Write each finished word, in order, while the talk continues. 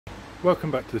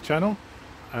Welcome back to the channel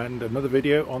and another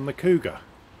video on the Kuga.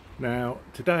 Now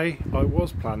today I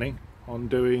was planning on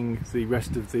doing the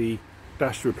rest of the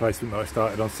dash replacement that I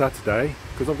started on Saturday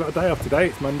because I've got a day off today,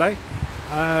 it's Monday,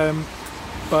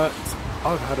 but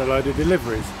I've had a load of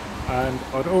deliveries and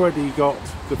I'd already got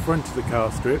the front of the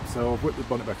car stripped, so I've whipped the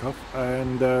bonnet back off,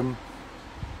 and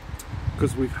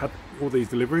because we've had all these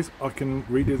deliveries I can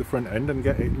redo the front end and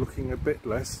get it looking a bit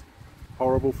less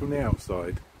horrible from the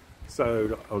outside.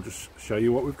 So I'll just show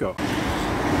you what we've got.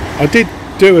 I did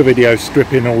do a video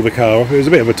stripping all the car off. It was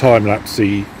a bit of a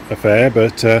time-lapsey affair,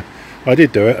 but I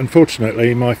did do it.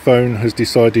 Unfortunately my phone has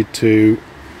decided to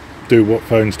do what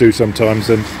phones do sometimes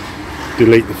and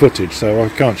delete the footage, so I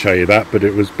can't show you that, but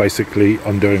it was basically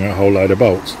undoing a whole load of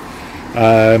bolts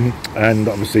and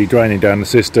obviously draining down the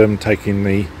system, taking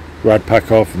the rad pack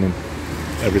off and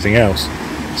everything else.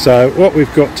 So what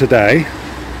we've got today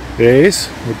is,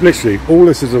 literally all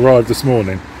this has arrived this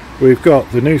morning. We've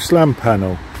got the new slam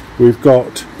panel, we've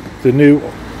got the new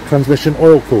transmission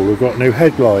oil cooler, we've got a new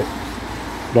headlight,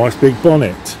 nice big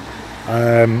bonnet.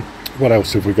 What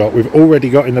else have we got? We've already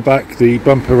got in the back the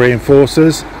bumper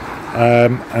reinforcers,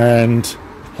 and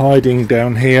hiding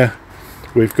down here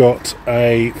we've got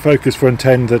a Focus front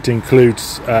end that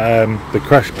includes the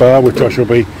crash bar, which I shall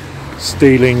be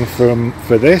stealing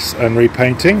for this and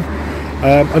repainting.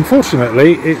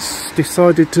 Unfortunately it's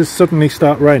decided to suddenly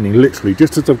start raining, literally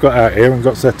just as I've got out here and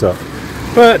got set up,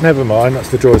 but never mind,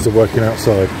 that's the joys of working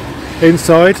outside.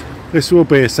 Inside, this will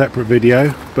be a separate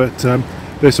video, but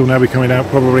this will now be coming out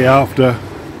probably after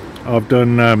I've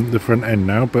done the front end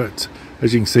now. But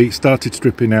as you can see, started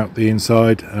stripping out the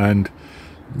inside and,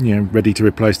 you know, ready to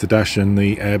replace the dash and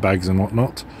the airbags and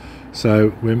whatnot.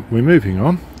 So we're moving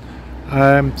on.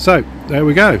 So there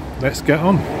we go, let's get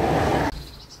on.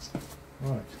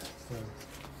 Right, so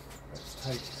let's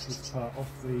take this part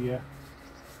off the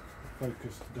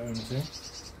Focus dome thing.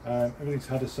 Everything's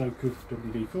had a soak of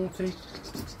WD-40,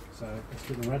 so let's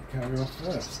get the rad carrier off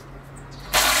first.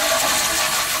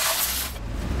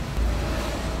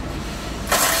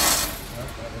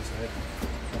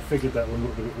 I figured that one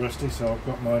looked a bit rusty, so I've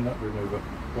got my nut remover.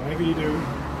 Whatever you do,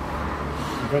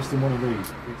 invest in one of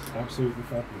these, it's absolutely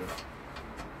fabulous.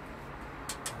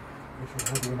 Wish I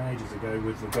had one ages ago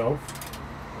with the Golf.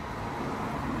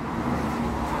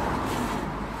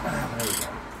 There we go.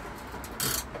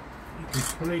 You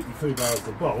completely foobarrels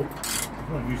the bolt.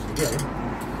 I'm not used to getting,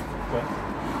 but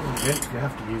again, you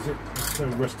have to use it. It's so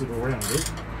rusted all around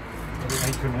it that it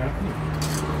ain't coming out anyway.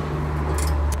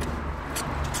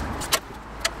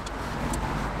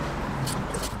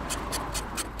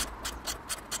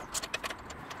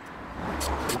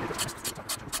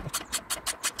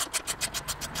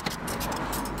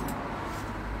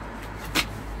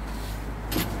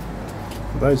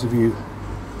 For those of you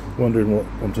wondering what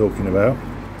I'm talking about,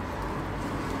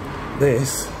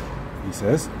 this, he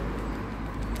says,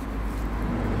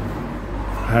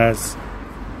 has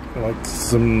like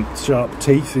some sharp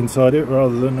teeth inside it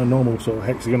rather than a normal sort of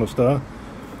hexagonal star,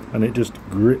 and it just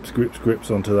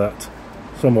grips onto that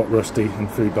somewhat rusty and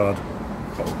foobarred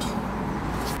bolt.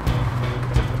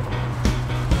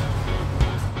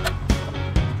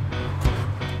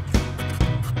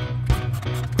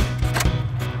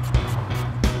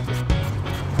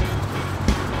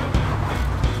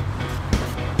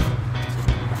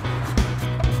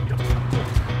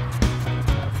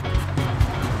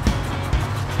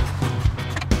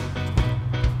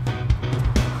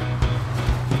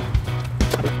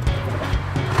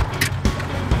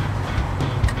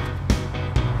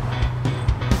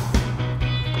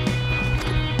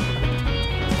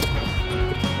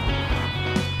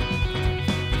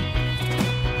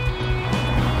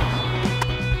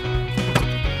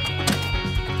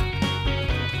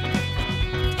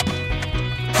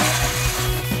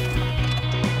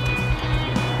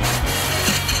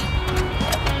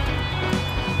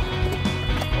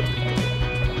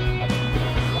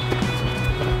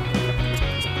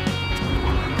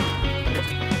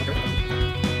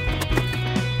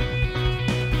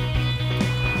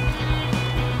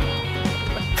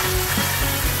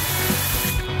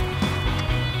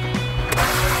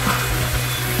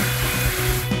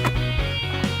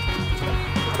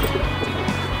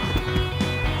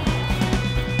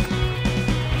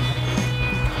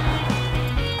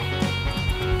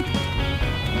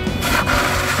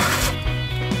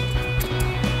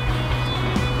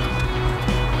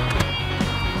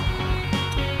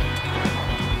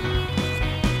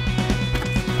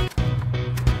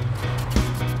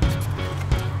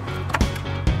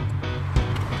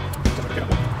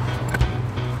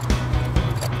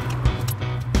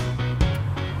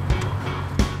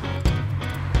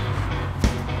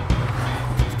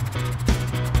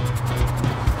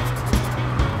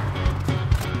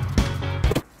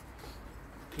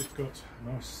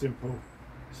 simple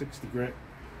 60 grit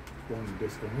grinding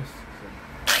disc on this.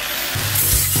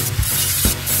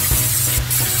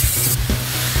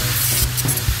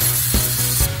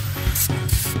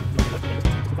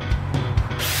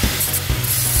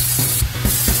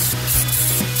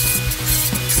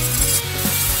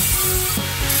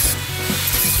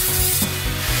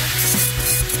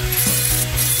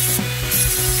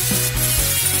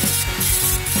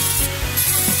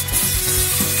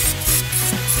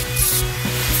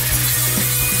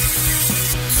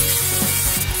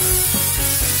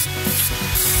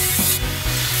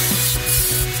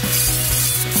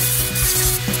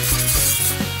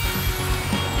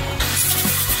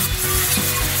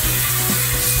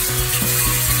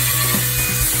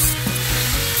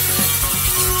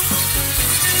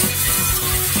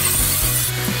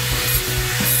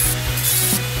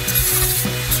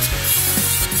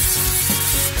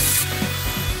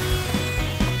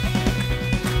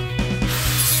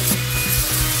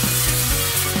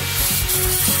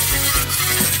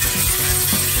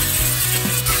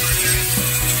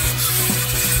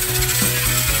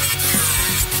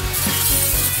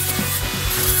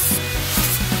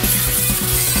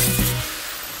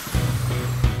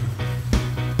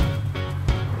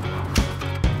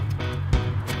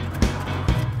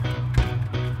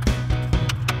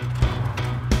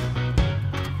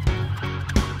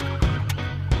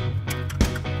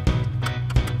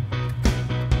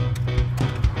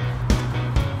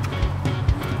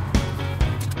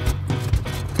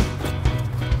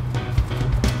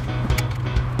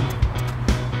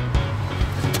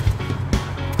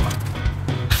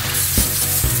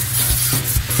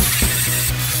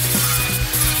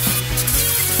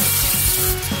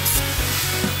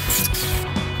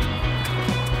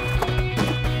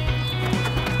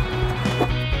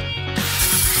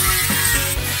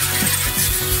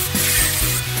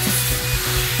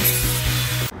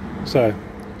 So,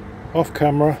 off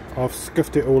camera, I've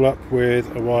scuffed it all up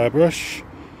with a wire brush,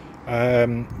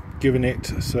 given it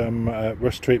some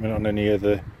rust treatment on any of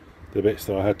the bits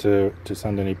that I had to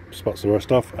sand any spots of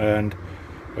rust off, and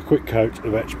a quick coat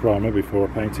of etch primer before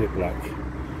I paint it black.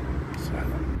 So,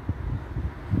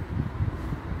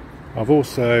 I've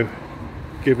also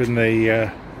given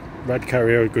the rad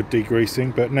carrier a good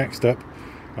degreasing, but next up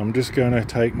I'm just going to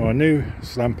take my new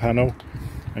slam panel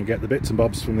and get the bits and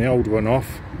bobs from the old one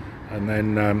off, and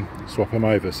then swap them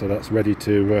over, so that's ready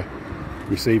to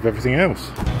receive everything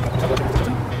else.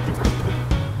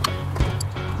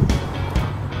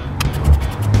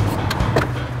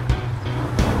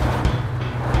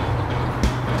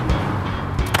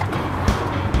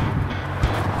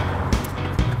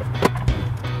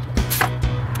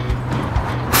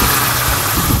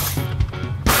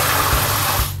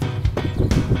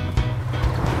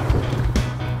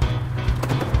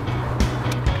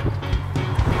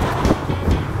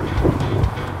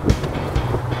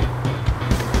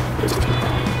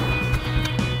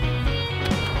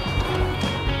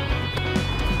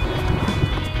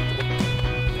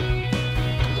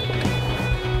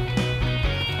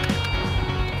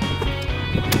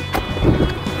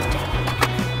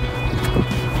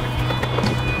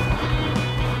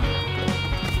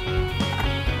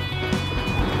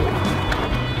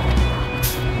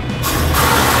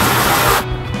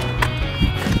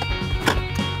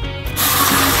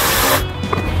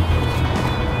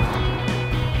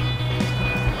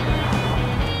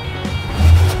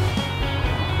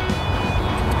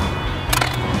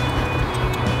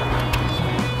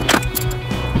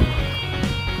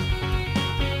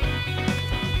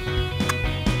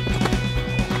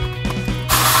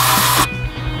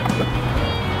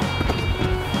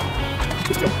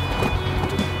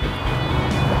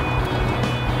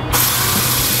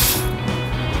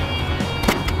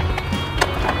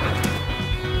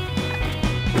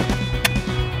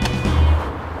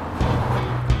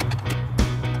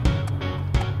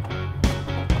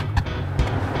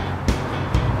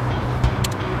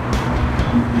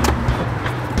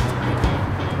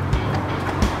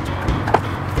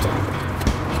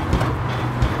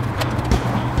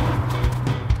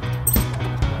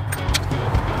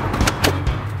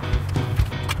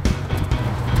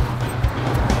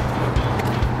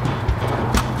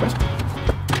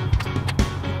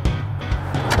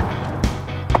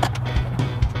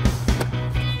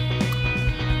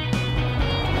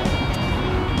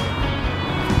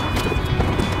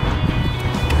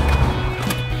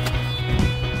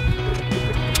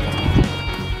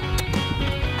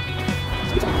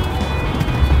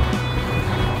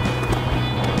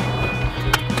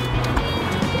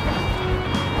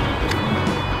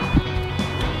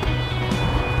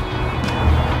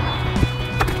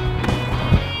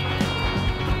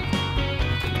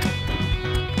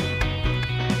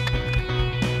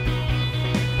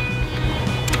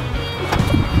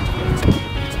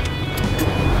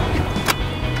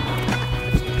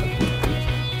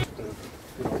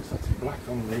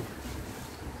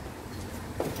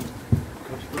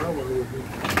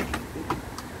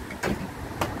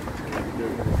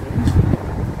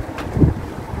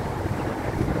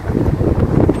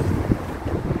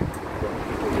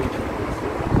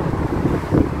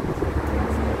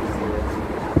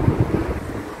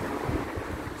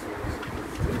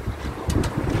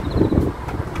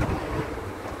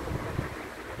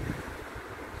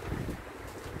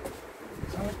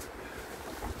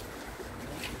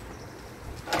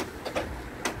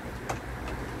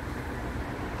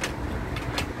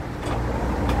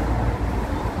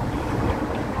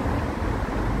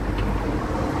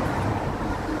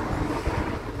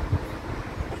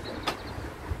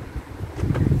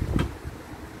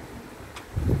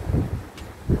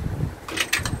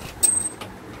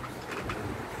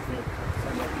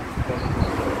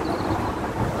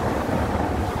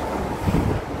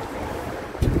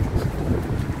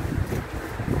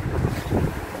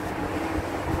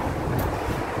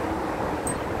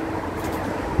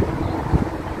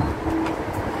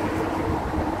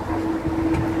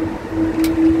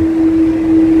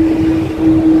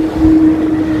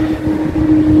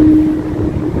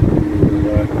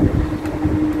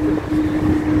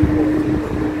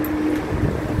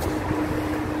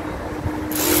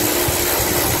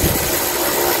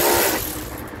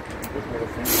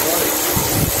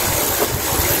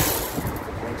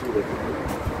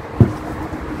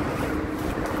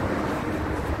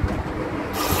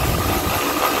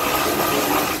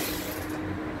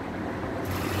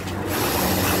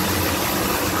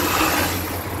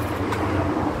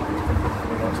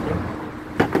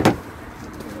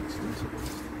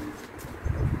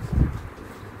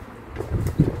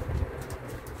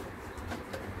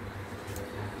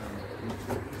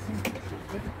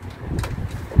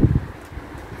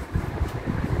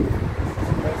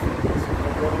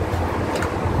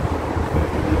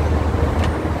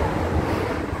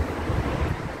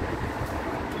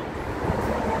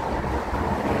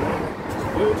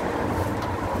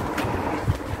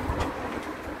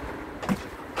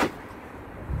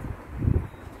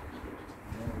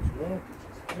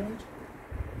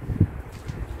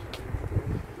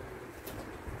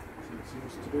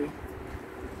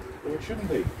 Or it shouldn't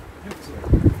be. Excellent.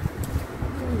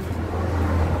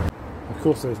 Of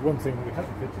course, there's one thing we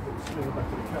haven't fitted that's still in the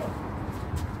back of the car.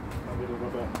 A little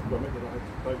rubber grommet that I had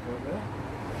to poke on there.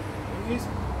 It is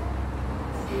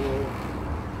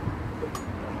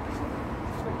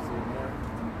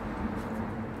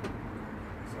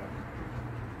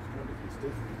wonderfully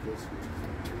stiff because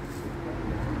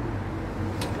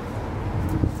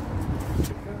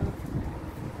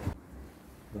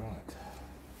right.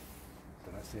 So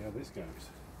let's see how this goes.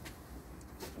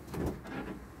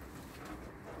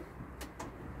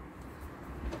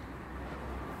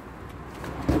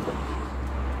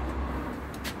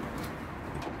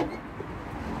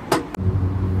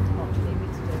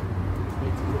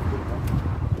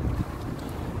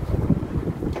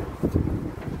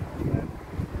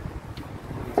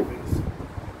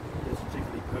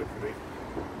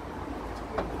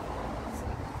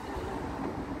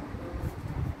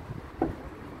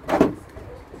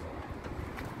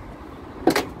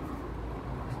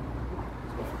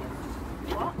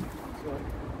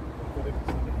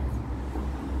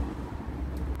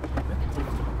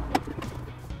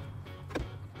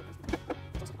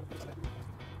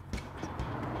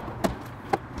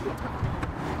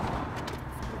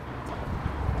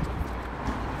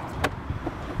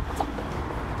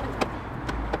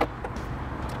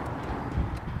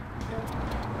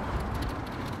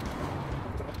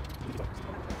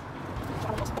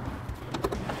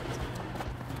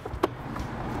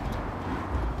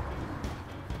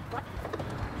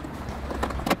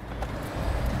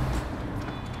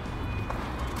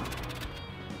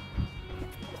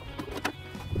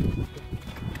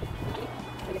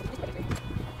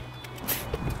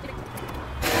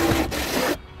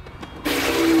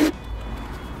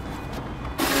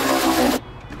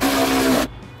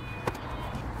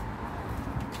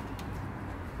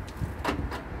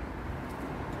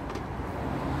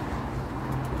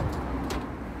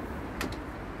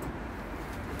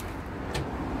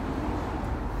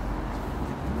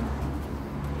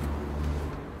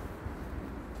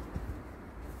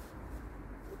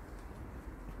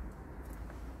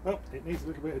 Well, it needs a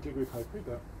little bit of jiggery pokery,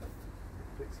 but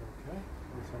it's okay.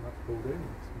 This one that's pulled in,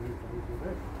 it's moved over a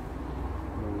bit,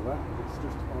 and all that. It's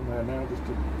just on there now, just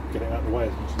to get it out of the way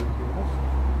as much as anything else.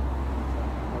 So,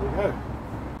 there we go.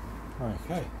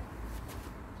 Okay,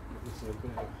 get this a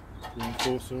bit of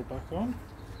reinforcer back on.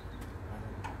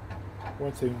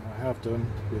 One thing I have done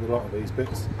with a lot of these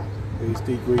bits is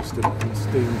degreased them and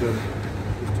steamed them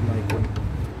just to make them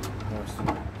nice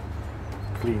and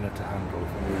cleaner to handle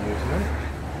when you're using them.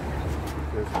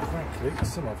 Because frankly,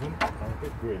 some of them are a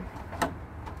bit grim.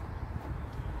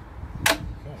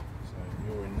 Okay, so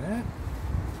you're in there.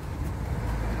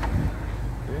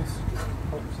 This just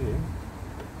pops in,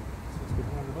 sits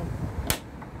behind the bumper.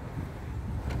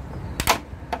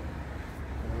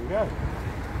 There we go.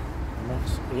 And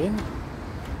that's in.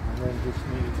 And then just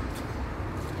need to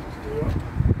do up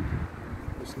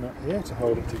this nut here to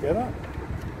hold it together.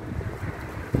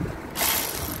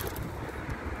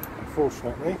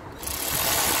 Unfortunately,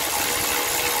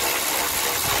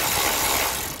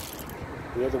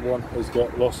 the other one has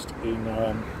got lost in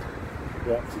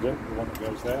the accident, the one that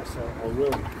goes there, so I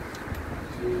will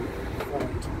actually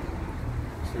find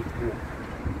a suitable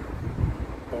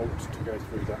bolt to go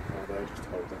through that part there, just to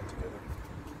hold that together.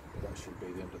 But that should be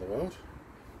the end of the world.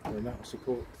 And then that will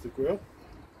support the grille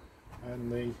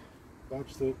and the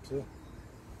badge that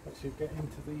lets you get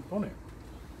into the bonnet,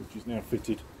 which is now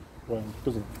fitted. Well, it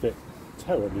doesn't fit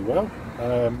terribly well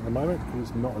at the moment because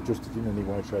it's not adjusted in any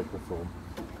way, shape or form,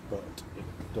 but it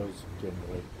does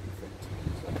generally fit,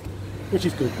 so, which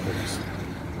is good news.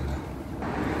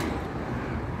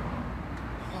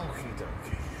 Okie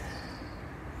dokie.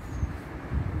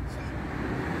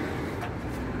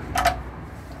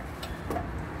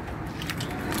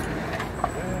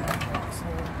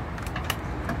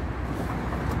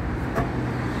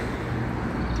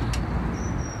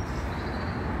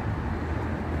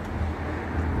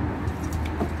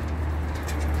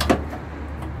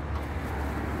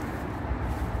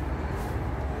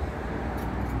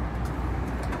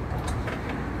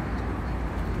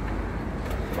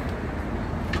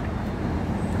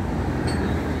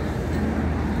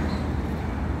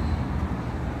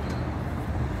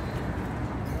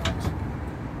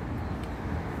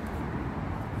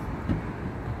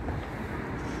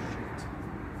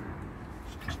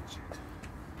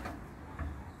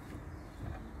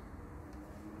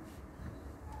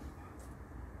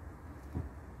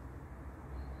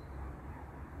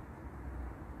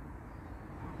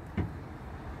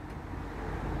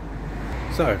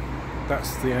 So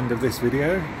that's the end of this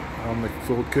video on the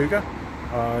Ford Kuga.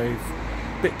 I'm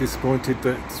a bit disappointed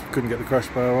that couldn't get the crash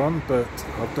bar on, but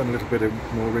I've done a little bit of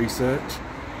more research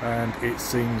and it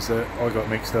seems that I got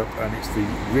mixed up, and it's the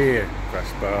rear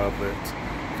crash bar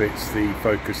that fits the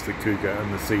Focus, the Kuga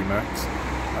and the C-Max,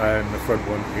 and the front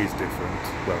one is different.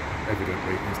 Well,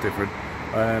 evidently it's different.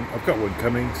 I've got one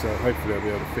coming, so hopefully I'll be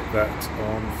able to fit that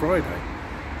on Friday.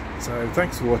 So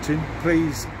thanks for watching.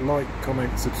 Please like,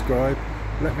 comment, subscribe.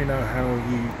 Let me know how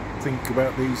you think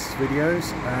about these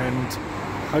videos, and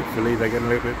hopefully they get a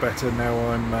little bit better now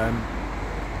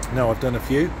I've done a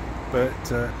few.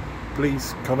 But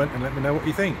please comment and let me know what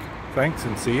you think. Thanks,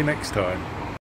 and see you next time.